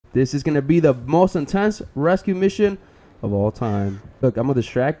This is gonna be the most intense rescue mission of all time. Look, I'm gonna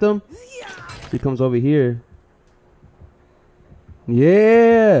distract him. He comes over here.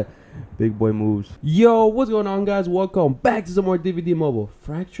 Yeah, big boy moves. Yo, what's going on, guys? Welcome back to some more DBD Mobile.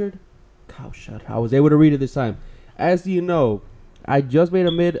 Fractured cowshot. I was able to read it this time. As you know, I just made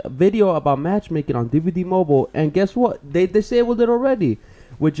a video about matchmaking on DBD Mobile, and guess what? They disabled it already,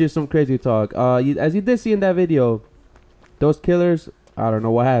 which is some crazy talk. As you did see in that video, those killers, I don't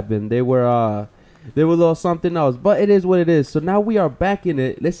know what happened. They were a little something else, but it is what it is. So now we are back in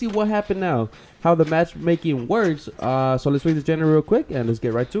it. Let's see what happened now, how the matchmaking works. So let's wait this generator real quick and let's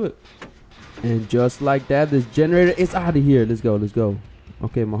get right to it. And just like that, this generator is out of here. Let's go, let's go.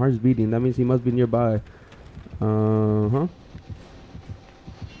 Okay, my heart's beating. That means he must be nearby.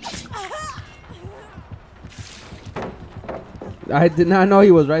 I did not know he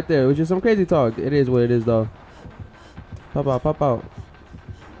was right there, which is some crazy talk. It is what it is, though. Pop out, pop out.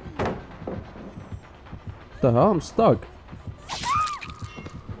 What the hell? I'm stuck.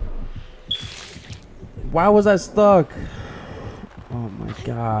 Why was I stuck? Oh my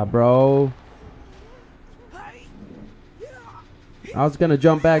god, bro. I was gonna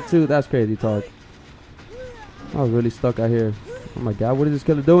jump back too. That's crazy talk. I was really stuck out here. Oh my god, what is this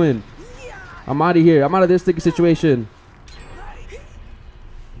killer doing? I'm out of here. I'm out of this sticky situation.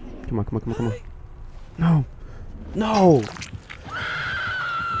 Come on, come on, come on, come on. No. No.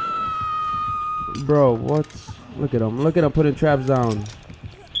 Bro, what? Look at him. Look at him putting traps down.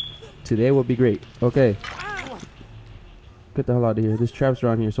 Today would be great. Okay. Get the hell out of here. There's traps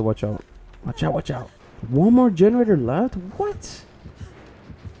around here, so watch out. Watch out, watch out. One more generator left? What?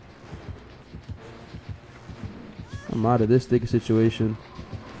 I'm out of this sticky situation.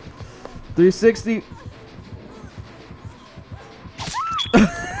 360.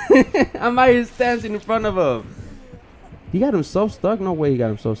 I'm out here standing in front of him. He got himself stuck? No way he got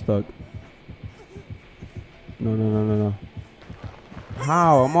himself stuck. No, no, no, no, no.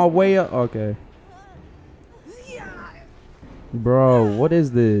 How? I'm all way up. Okay. Bro, what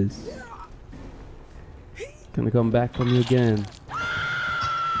is this? Gonna come back from you again.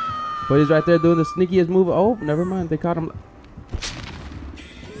 But he's right there doing the sneakiest move. Oh, never mind. They caught him.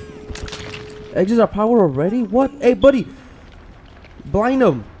 Edges are power already? What? Hey, buddy. Blind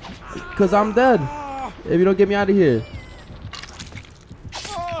him. Because I'm dead. If you don't get me out of here.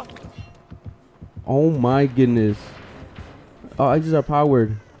 Oh my goodness. Oh, exits are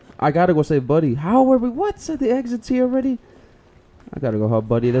powered. I gotta go save Buddy. How are we? What? Said the exits here already? I gotta go help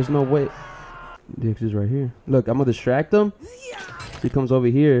Buddy. There's no way. The exit's right here. Look, I'm gonna distract him. He comes over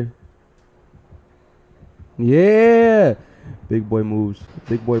here. Yeah. Big boy moves.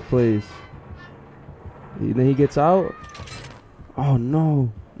 Big boy plays. And then he gets out. Oh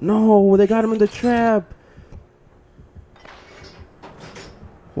no. No, they got him in the trap.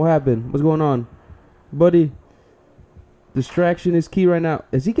 What happened? What's going on? Buddy. Distraction is key right now.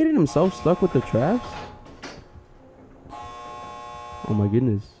 Is he getting himself stuck with the traps? Oh my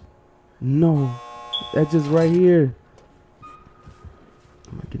goodness. No. That's just right here.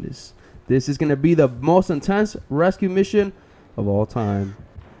 Oh my goodness. This is going to be the most intense rescue mission of all time.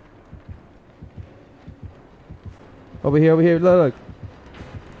 Over here, over here. Look, look.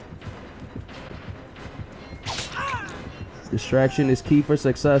 Distraction is key for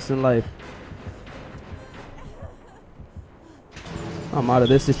success in life. I'm out of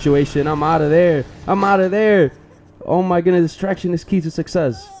this situation. I'm out of there. I'm out of there. Oh my goodness. Distraction is key to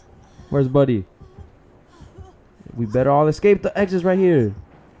success. Where's Buddy? We better all escape. The exit's right here.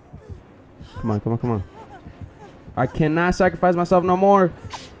 Come on, come on, come on. I cannot sacrifice myself no more.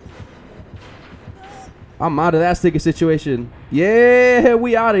 I'm out of that sticky situation. Yeah,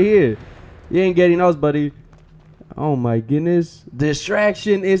 we out of here. You ain't getting us, buddy. Oh my goodness.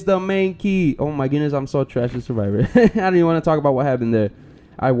 Distraction is the main key. Oh my goodness, I'm so trash at Survivor. I don't even want to talk about what happened there.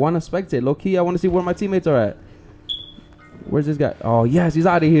 I want to spectate. Low key, I want to see where my teammates are at. Where's this guy? Oh, yes, he's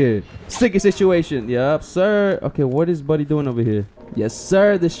out of here. Sticky situation. Yep, sir. Okay, what is Buddy doing over here? Yes,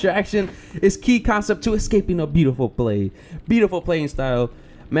 sir. Distraction is key concept to escaping a beautiful play. Beautiful playing style.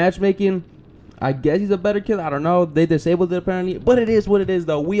 Matchmaking. I guess he's a better killer. I don't know. They disabled it apparently. But it is what it is,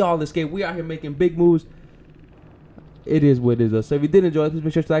 though. We all escape. We out here making big moves. It is what it is, though. So if you did enjoy it, please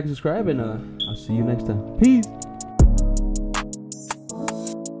make sure to like and subscribe. And I'll see you next time. Peace.